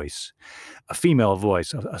 Here's a voice, a female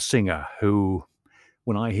voice, a singer who,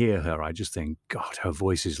 when I hear her, I just think, God, her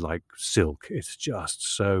voice is like silk. It's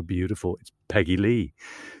just so beautiful. It's Peggy Lee.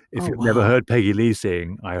 If you've never heard Peggy Lee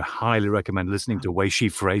sing, I highly recommend listening to the way she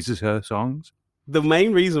phrases her songs. The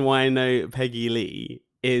main reason why I know Peggy Lee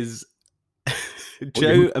is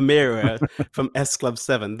Joe Amira from S Club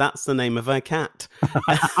 7. That's the name of her cat.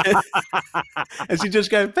 And she just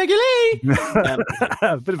goes, Peggy Lee!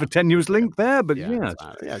 A bit of a tenuous link there, but yeah.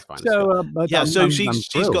 It's fine. So,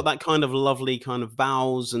 she's got that kind of lovely kind of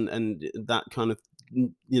vowels and that kind of,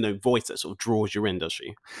 voice that sort of draws you in, does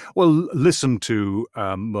she? Well, listen to,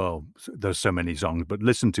 there's so many songs, but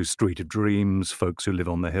listen to Street of Dreams, Folks Who Live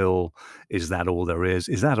on the Hill, Is That All There Is?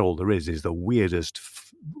 Is That All There Is the weirdest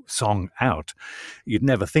song out. You'd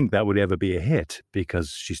never think that would ever be a hit,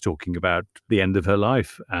 because she's talking about the end of her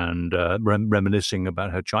life and reminiscing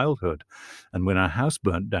about her childhood and when her house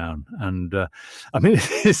burnt down. And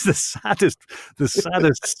it's the saddest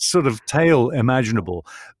sort of tale imaginable,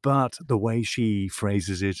 but the way she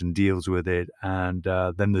phrases it and deals with it, and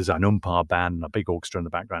then there's an umpire band and a big orchestra in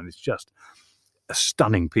the background. It's just a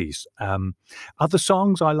stunning piece. Other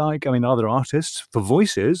songs I like, other artists for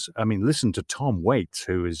voices, listen to Tom Waits,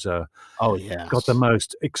 who is got the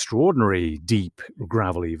most extraordinary deep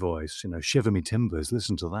gravelly voice. Shiver Me Timbers,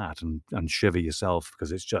 listen to that and shiver yourself,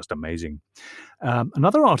 because it's just amazing.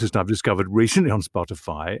 Another artist I've discovered recently on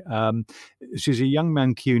Spotify, she's a young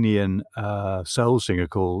Mancunian soul singer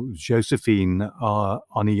called Josephine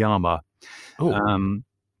Oniyama.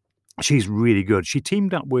 She's really good. She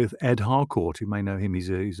teamed up with Ed Harcourt. You may know him. He's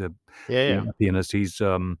a pianist.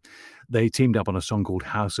 They teamed up on a song called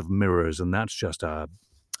House of Mirrors, and that's just a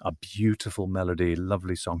beautiful melody,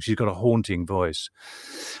 lovely song. She's got a haunting voice,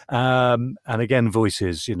 and again,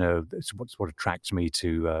 voices. It's what attracts me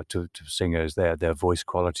to singers. Their voice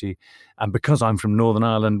quality, and because I'm from Northern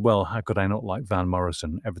Ireland, well, how could I not like Van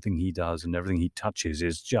Morrison? Everything he does and everything he touches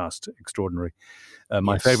is just extraordinary.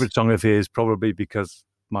 My favorite song of his, probably because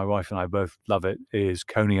my wife and I both love it, is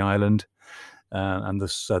Coney Island. And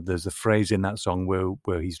there's a phrase in that song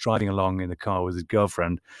where he's driving along in the car with his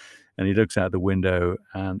girlfriend, and he looks out the window,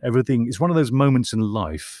 and everything is one of those moments in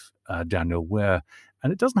life, Daniel, where,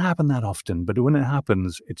 and it doesn't happen that often, but when it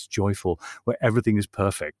happens, it's joyful, where everything is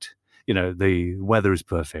perfect. The weather is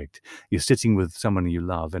perfect. You're sitting with someone you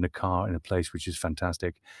love in a car in a place which is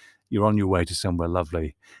fantastic. You're on your way to somewhere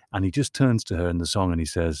lovely. And he just turns to her in the song and he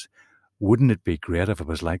says, "Wouldn't it be great if it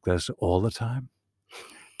was like this all the time?"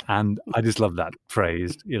 And I just love that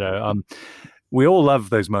phrase. We all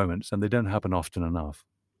love those moments, and they don't happen often enough.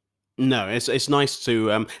 No, it's nice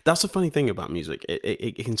to. That's the funny thing about music.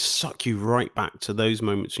 It can suck you right back to those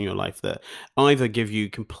moments in your life that either give you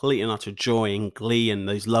complete and utter joy and glee and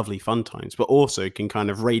those lovely fun times, but also can kind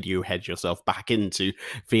of radiohead yourself back into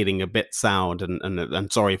feeling a bit sad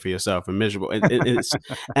and sorry for yourself and miserable. It's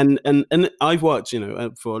and I've worked,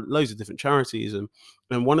 for loads of different charities, and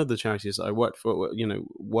one of the charities that I worked for,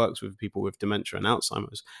 works with people with dementia and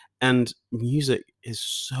Alzheimer's, and music is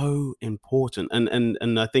so important.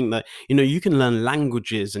 And I think that you can learn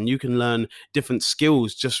languages and you can learn different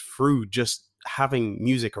skills just through just having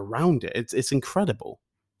music around it. It's incredible.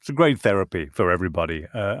 It's a great therapy for everybody,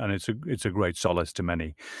 and it's a great solace to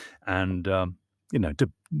many. And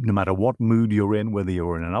no matter what mood you're in, whether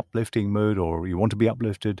you're in an uplifting mood or you want to be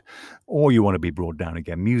uplifted or you want to be brought down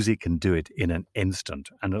again, music can do it in an instant,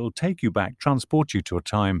 and it'll take you back, transport you to a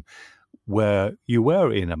time where you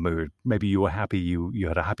were in a mood. Maybe you were happy, you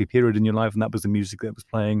had a happy period in your life, and that was the music that was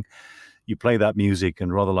playing. You play that music,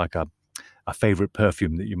 and rather like a favorite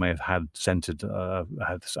perfume that you may have had scented,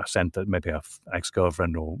 had a scent that maybe an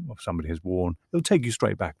ex-girlfriend or somebody has worn, it'll take you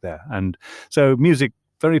straight back there. And so music,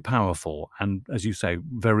 very powerful, and as you say,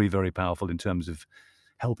 very, very powerful in terms of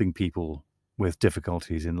helping people with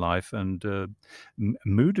difficulties in life and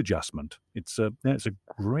mood adjustment. It's a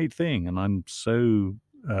great thing, and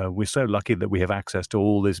we're so lucky that we have access to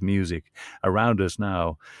all this music around us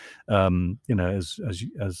now. As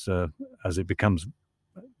it becomes,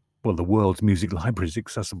 well, the world's music library is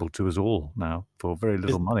accessible to us all now for very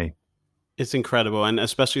little money. It's incredible, and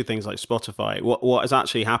especially things like Spotify. What has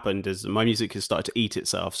actually happened is my music has started to eat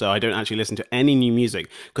itself, so I don't actually listen to any new music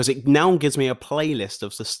because it now gives me a playlist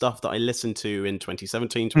of the stuff that I listened to in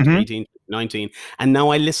 2017, 2018, 2019, and now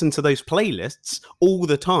I listen to those playlists all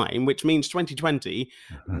the time, which means 2020,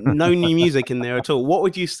 no new music in there at all. What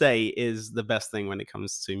would you say is the best thing when it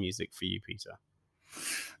comes to music for you, Peter?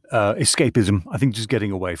 Escapism. I think just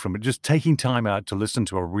getting away from it, just taking time out to listen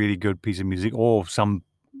to a really good piece of music or some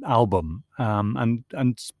album,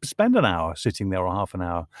 and spend an hour sitting there or half an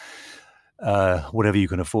hour, whatever you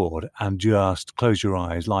can afford, and just close your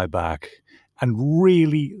eyes, lie back, and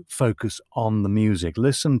really focus on the music.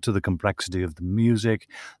 Listen to the complexity of the music.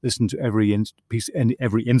 Listen to every piece and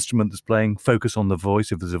every instrument that's playing. Focus on the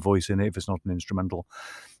voice, if there's a voice in it, if it's not an instrumental.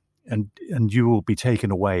 And you will be taken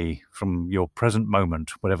away from your present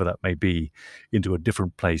moment, whatever that may be, into a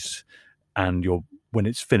different place. And when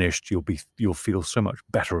it's finished, you'll feel so much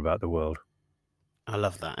better about the world. I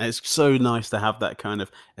love that. It's so nice to have that kind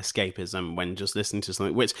of escapism when just listening to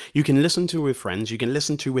something which you can listen to with friends, you can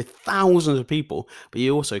listen to with thousands of people, but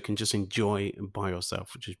you also can just enjoy by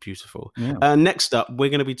yourself, which is beautiful. Yeah. Next up, we're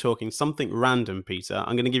going to be talking something random, Peter.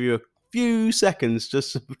 I'm going to give you a few seconds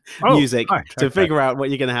just music to figure out what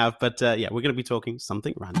you're going to have. But we're going to be talking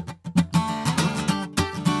something random.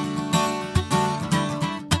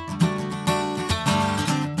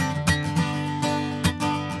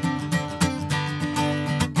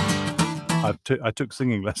 I took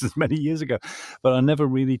singing lessons many years ago, but I never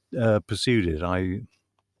really pursued it. I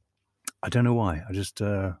don't know why.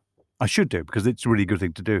 I should do, because it's a really good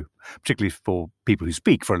thing to do, particularly for people who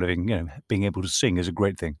speak for a living. Being able to sing is a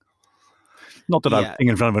great thing. Not that I sing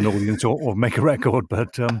in front of an audience or make a record,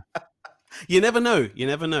 but you never know. You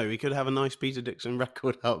never know. We could have a nice Peter Dixon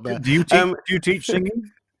record out there. Do you teach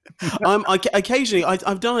singing? Occasionally,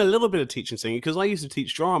 I've done a little bit of teaching singing because I used to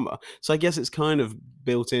teach drama, so I guess it's kind of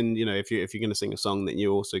built in. If you're going to sing a song, then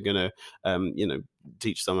you're also going to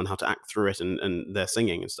teach someone how to act through it and their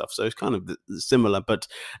singing and stuff. So it's kind of similar, but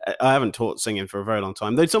I haven't taught singing for a very long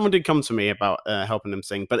time. Though someone did come to me about helping them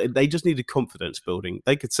sing, but they just needed confidence building.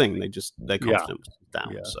 They could sing, their confidence was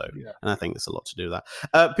down. And I think there's a lot to do with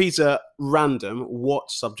that. Peter, random. What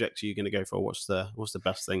subject are you going to go for? What's the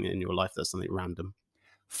best thing in your life that's something random?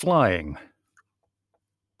 Flying.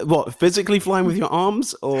 What, physically flying with your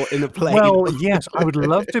arms or in a plane? Well, yes, I would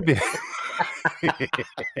love to be. I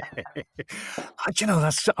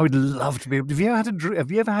would love to be. Have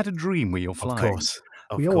you ever had a dream where you're flying? Of course.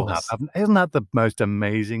 We all have. Isn't that the most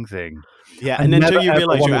amazing thing? Yeah, and until you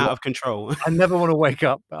realise you're out of control. I never want to wake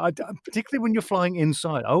up, particularly when you're flying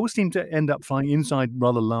inside. I always seem to end up flying inside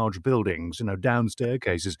rather large buildings, down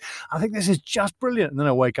staircases. I think this is just brilliant. And then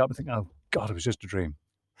I wake up and think, oh, God, it was just a dream.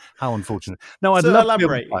 How unfortunate. No, I'd love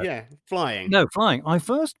elaborate. To fly. Flying. No, flying. I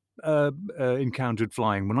first encountered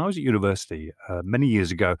flying when I was at university many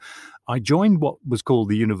years ago. I joined what was called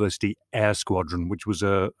the University Air Squadron, which was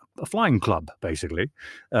a flying club, basically,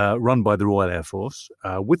 run by the Royal Air Force,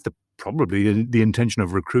 with the probably the intention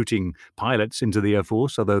of recruiting pilots into the Air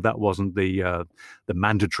Force, although that wasn't the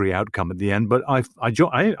mandatory outcome at the end. But I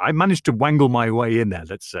managed to wangle my way in there,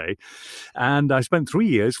 let's say, and I spent 3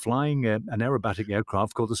 years flying an aerobatic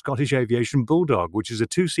aircraft called the Scottish Aviation Bulldog, which is a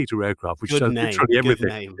 2-seater aircraft, which does literally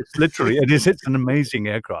everything. It's an amazing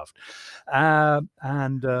aircraft, and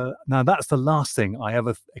now that's the last thing I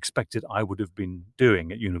ever expected I would have been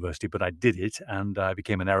doing at university, but I did it, and I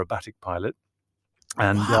became an aerobatic pilot.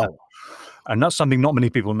 And wow. And that's something not many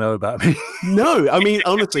people know about me. No, I mean,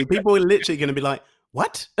 honestly, people are literally going to be like,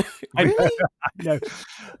 what? Really? No.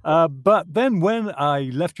 But then when I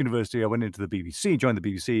left university, I went into the BBC, joined the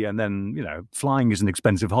BBC, and then, flying is an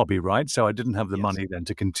expensive hobby, right? So I didn't have the money then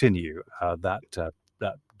to continue that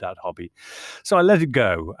hobby. So I let it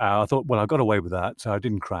go. I thought, well, I got away with that, so I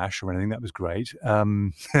didn't crash or anything. That was great.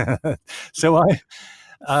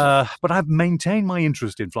 But I've maintained my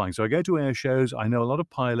interest in flying. So I go to air shows. I know a lot of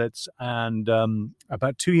pilots. And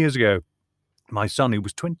about 2 years ago, my son, who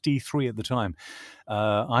was 23 at the time,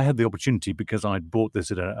 I had the opportunity because I'd bought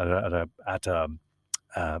this at a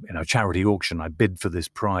charity auction. I bid for this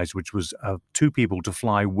prize, which was 2 people to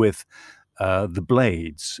fly with the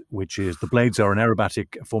Blades, the Blades are an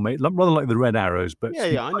aerobatic formation, rather like the Red Arrows, but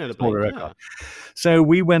I know the Blades. Yeah. So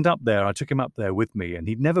we went up there. I took him up there with me, and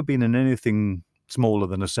he'd never been in anything smaller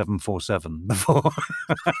than a 747 before.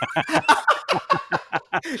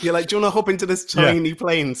 You're like, do you want to hop into this tiny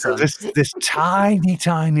plane, son? This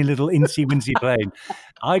tiny little incy-wincy plane.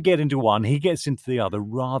 I get into one, he gets into the other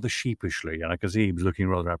rather sheepishly, and I can see he was looking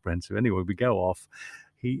rather apprehensive. Anyway, we go off.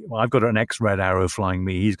 I've got an ex-Red Arrow flying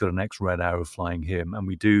me. He's got an ex-Red Arrow flying him, and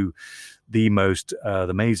we do the most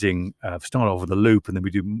amazing. Start off with a loop, and then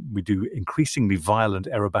we do increasingly violent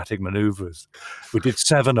aerobatic maneuvers. We did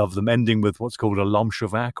 7 of them, ending with what's called a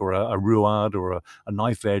Lomchevak or a Ruard or a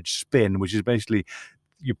knife edge spin, which is basically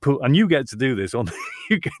you pull, and you get to do this on.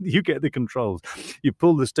 You get the controls. You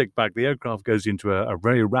pull the stick back. The aircraft goes into a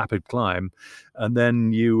very rapid climb, and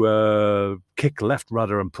then you kick left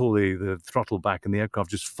rudder and pull the throttle back, and the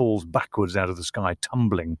aircraft just falls backwards out of the sky,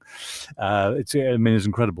 tumbling. It's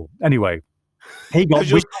incredible. Anyway,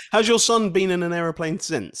 has your son been in an aeroplane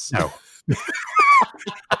since? No.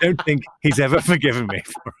 I don't think he's ever forgiven me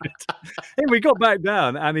for it. And we got back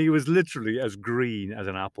down, and he was literally as green as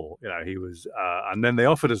an apple. He was, and then they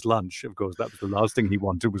offered us lunch. Of course, that was the last thing he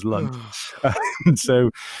wanted was lunch. And so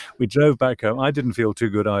we drove back home. I didn't feel too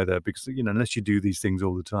good either because unless you do these things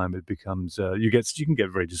all the time, it becomes you can get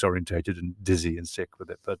very disorientated and dizzy and sick with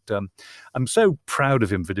it. But I'm so proud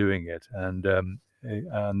of him for doing it,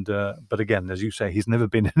 but again, as you say, he's never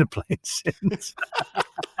been in a plane since.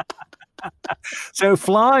 So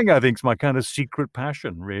flying, I think, is my kind of secret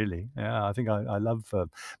passion, really. Yeah, I think I love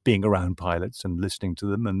being around pilots and listening to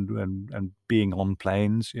them and being on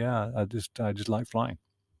planes. Yeah, I just like flying.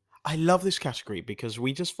 I love this category because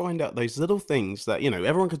we just find out those little things that,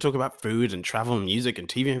 everyone can talk about food and travel and music and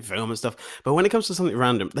TV and film and stuff. But when it comes to something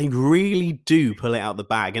random, they really do pull it out of the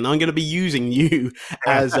bag. And I'm going to be using you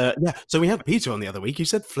as, So we had Peter on the other week. You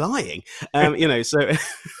said flying, so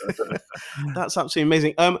that's absolutely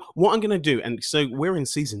amazing. What I'm going to do, and so we're in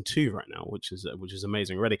season 2 right now, which is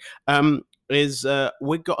amazing already. Is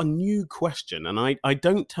we've got a new question. And I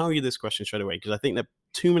don't tell you this question straight away because I think that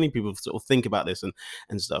too many people sort of think about this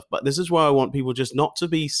and stuff, but this is why I want people just not to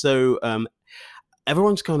be so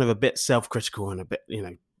everyone's kind of a bit self-critical and a bit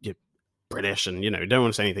you're British and don't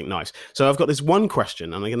want to say anything nice. So I've got this one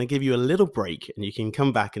question and I'm going to give you a little break and you can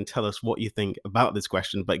come back and tell us what you think about this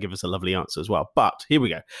question, but give us a lovely answer as well. But here we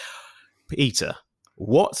go. Peter,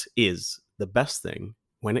 what is the best thing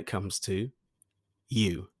when it comes to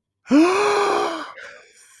you?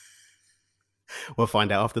 We'll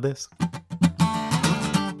find out after this.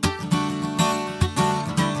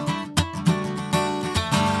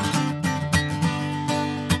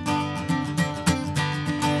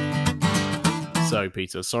 So,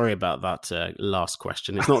 Peter, sorry about that last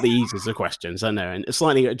question. It's not the easiest of questions, I know, and a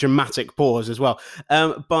slightly dramatic pause as well.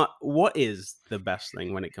 But what is the best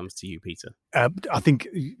thing when it comes to you, Peter? I think,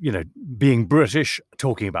 being British,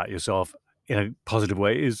 talking about yourself in a positive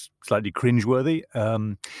way is slightly cringeworthy.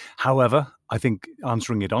 However, I think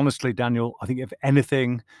answering it honestly, Daniel, I think if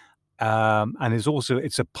anything, and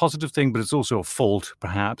it's a positive thing, but it's also a fault,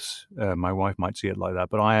 perhaps. My wife might see it like that,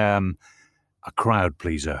 but I am a crowd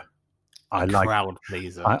pleaser. I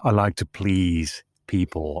like to please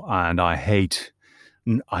people, and I hate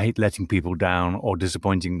letting people down or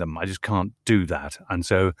disappointing them. I just can't do that. And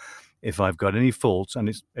so if I've got any faults,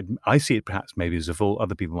 and I see it perhaps maybe as a fault,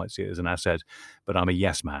 other people might see it as an asset, but I'm a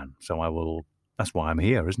yes man. So I will, that's why I'm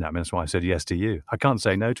here, isn't it? I mean, that's why I said yes to you. I can't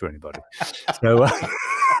say no to anybody. So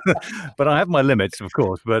but I have my limits, of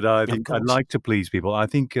course. But I think course. I'd like to please people. I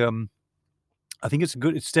think it's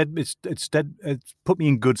good. It's put me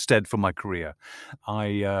in good stead for my career.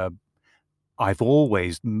 I've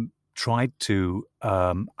always tried to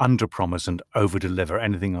underpromise and overdeliver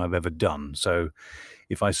anything I've ever done. So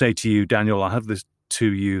if I say to you, Daniel, I'll have this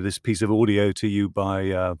piece of audio to you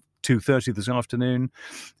by 2:30 this afternoon,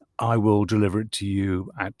 I will deliver it to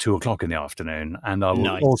you at 2:00 in the afternoon, and I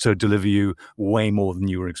will also deliver you way more than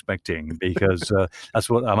you were expecting, because that's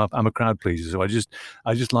what I'm a crowd pleaser. So I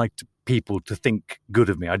just like people to think good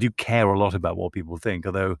of me. I do care a lot about what people think,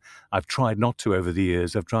 although I've tried not to over the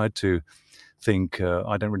years. I've tried to think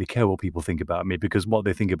I don't really care what people think about me, because what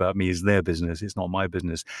they think about me is their business. It's not my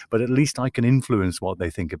business. But at least I can influence what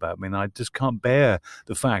they think about me, and I just can't bear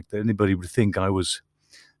the fact that anybody would think I was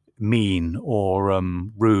mean or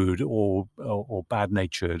rude or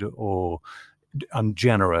bad-natured or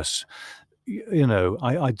ungenerous.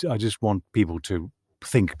 I just want people to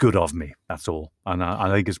think good of me. That's all. And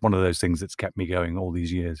I think it's one of those things that's kept me going all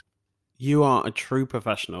these years. You are a true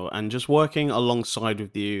professional, and just working alongside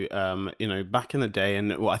with you, back in the day,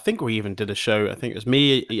 and I think we even did a show. I think it was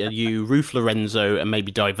me, you, Ruth Lorenzo, and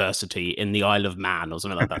maybe Diversity in the Isle of Man or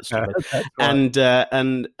something like that. Right.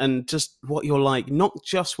 And just what you're like, not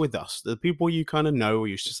just with us, the people you kind of know, or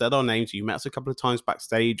you just said our names, you met us a couple of times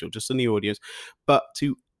backstage or just in the audience, but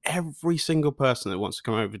to every single person that wants to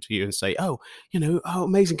come over to you and say, oh,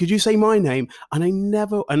 amazing, could you say my name?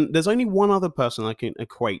 And there's only one other person I can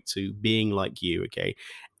equate to being like you, okay?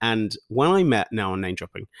 And when I met Michael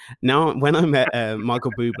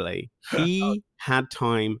Bublé, he had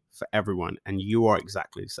time for everyone, and you are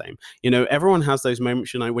exactly the same. Everyone has those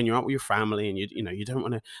moments, when you're out with your family and you don't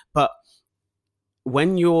want to, but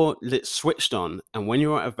when you're switched on, and when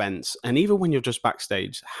you're at events, and even when you're just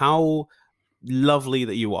backstage, how lovely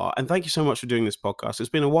that you are. And thank you so much for doing this podcast. It's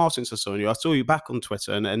been a while since I saw you. I saw you back on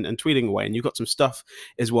Twitter and tweeting away, and you've got some stuff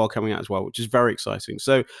as well coming out as well, which is very exciting.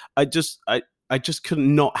 So I just could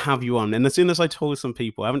not have you on. And as soon as I told some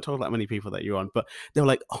people, I haven't told that many people that you're on, but they were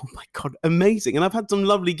like, oh my God, amazing. And I've had some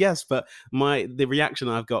lovely guests, but the reaction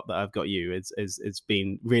I've got you is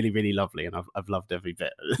been really, really lovely. And I've loved every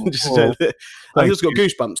bit. I just got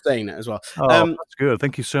goosebumps saying it as well. That's good.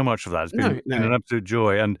 Thank you so much for that. It's been an absolute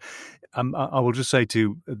joy. And I will just say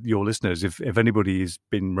to your listeners, if anybody has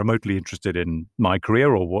been remotely interested in my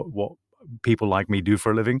career or what people like me do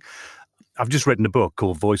for a living, I've just written a book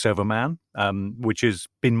called Voiceover Man, which has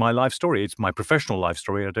been my life story. It's my professional life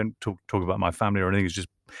story. I don't talk about my family or anything. It's just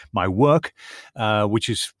my work, which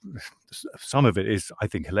is, some of it is, I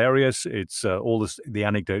think, hilarious. It's all the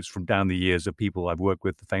anecdotes from down the years of people I've worked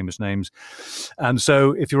with, the famous names. And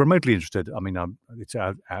so if you're remotely interested, it's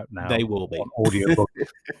out now. They will be. On audiobook.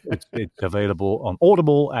 It's available on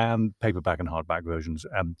Audible and paperback and hardback versions.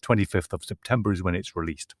 25th of September is when it's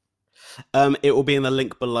released. It will be in the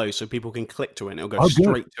link below, so people can click to it and it'll go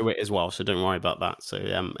straight to it as well, so don't worry about that.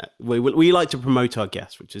 So we like to promote our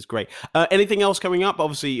guests, which is great. Anything else coming up?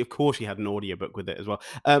 Obviously, of course, you had an audiobook with it as well,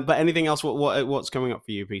 but anything else? What's coming up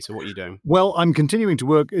for you, Peter? What are you doing? Well, I'm continuing to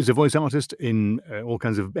work as a voice artist in all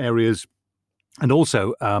kinds of areas, and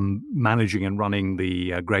also managing and running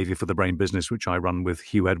the Gravy for the Brain business, which I run with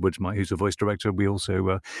Hugh Edwards, who's a voice director. We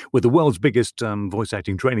also, we're the world's biggest voice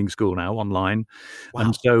acting training school now online. Wow.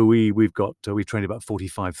 And so we've trained about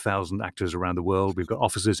 45,000 actors around the world. We've got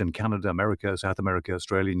offices in Canada, America, South America,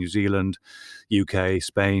 Australia, New Zealand, UK,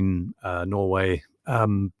 Spain, Norway,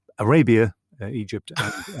 Arabia, Egypt.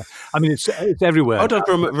 It's everywhere. I don't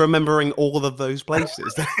remembering all of those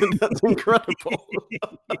places. That's incredible.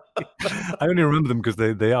 I only remember them because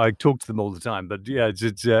I talk to them all the time. But yeah,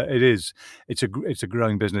 it's a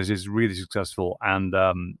growing business. It's really successful, and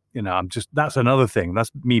that's another thing.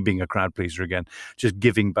 That's me being a crowd pleaser again, just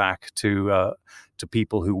giving back to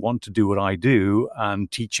people who want to do what I do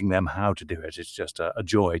and teaching them how to do it. It's just a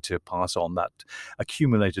joy to pass on that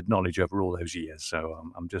accumulated knowledge over all those years.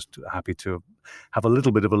 So I'm just happy to have a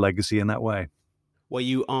little bit of a legacy in that way. Well,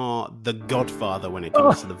 you are the godfather when it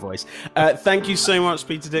comes to the voice. Thank you so much,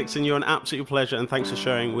 Peter Dixon. You're an absolute pleasure, and thanks for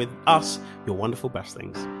sharing with us your wonderful best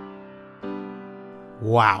things.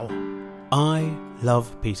 Wow. I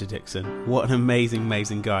love Peter Dixon. What an amazing,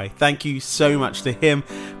 amazing guy. Thank you so much to him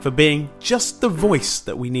for being just the voice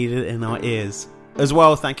that we needed in our ears. As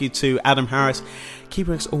well, thank you to Adam Harris,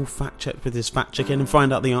 keeping us all fact-checked with his fact-checking, and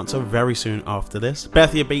find out the answer very soon after this.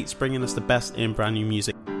 Bethia Beats bringing us the best in brand new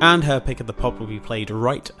music, and her pick of the pop will be played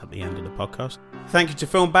right at the end of the podcast. Thank you to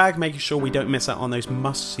Film Bag, making sure we don't miss out on those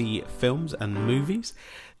must-see films and movies.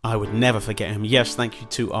 I would never forget him. Yes, thank you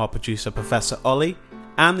to our producer, Professor Ollie.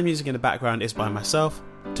 And the music in the background is by myself,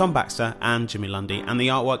 Tom Baxter and Jimmy Lundy, and the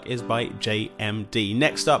artwork is by JMD.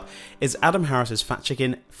 Next up is Adam Harris's Fat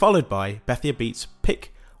Chicken, followed by Bethia Beats'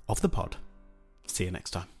 Pick of the Pod. See you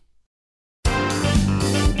next time.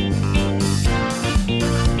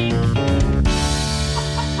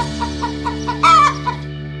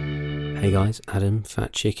 Hey guys, Adam,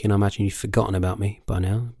 Fat Chicken. I imagine you've forgotten about me by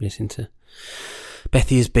now. Listening to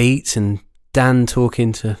Bethia's Beats and Dan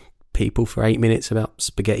talking to people for 8 minutes about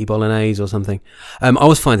spaghetti bolognese or something. I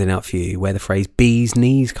was finding out for you where the phrase bee's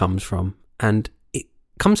knees comes from, and it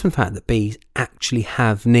comes from the fact that bees actually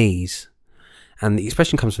have knees, and the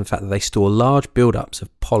expression comes from the fact that they store large build-ups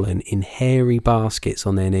of pollen in hairy baskets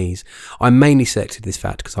on their knees. I mainly selected this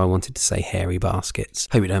fact because I wanted to say hairy baskets.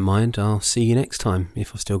 Hope you don't mind. I'll see you next time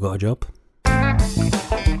if I've still got a job.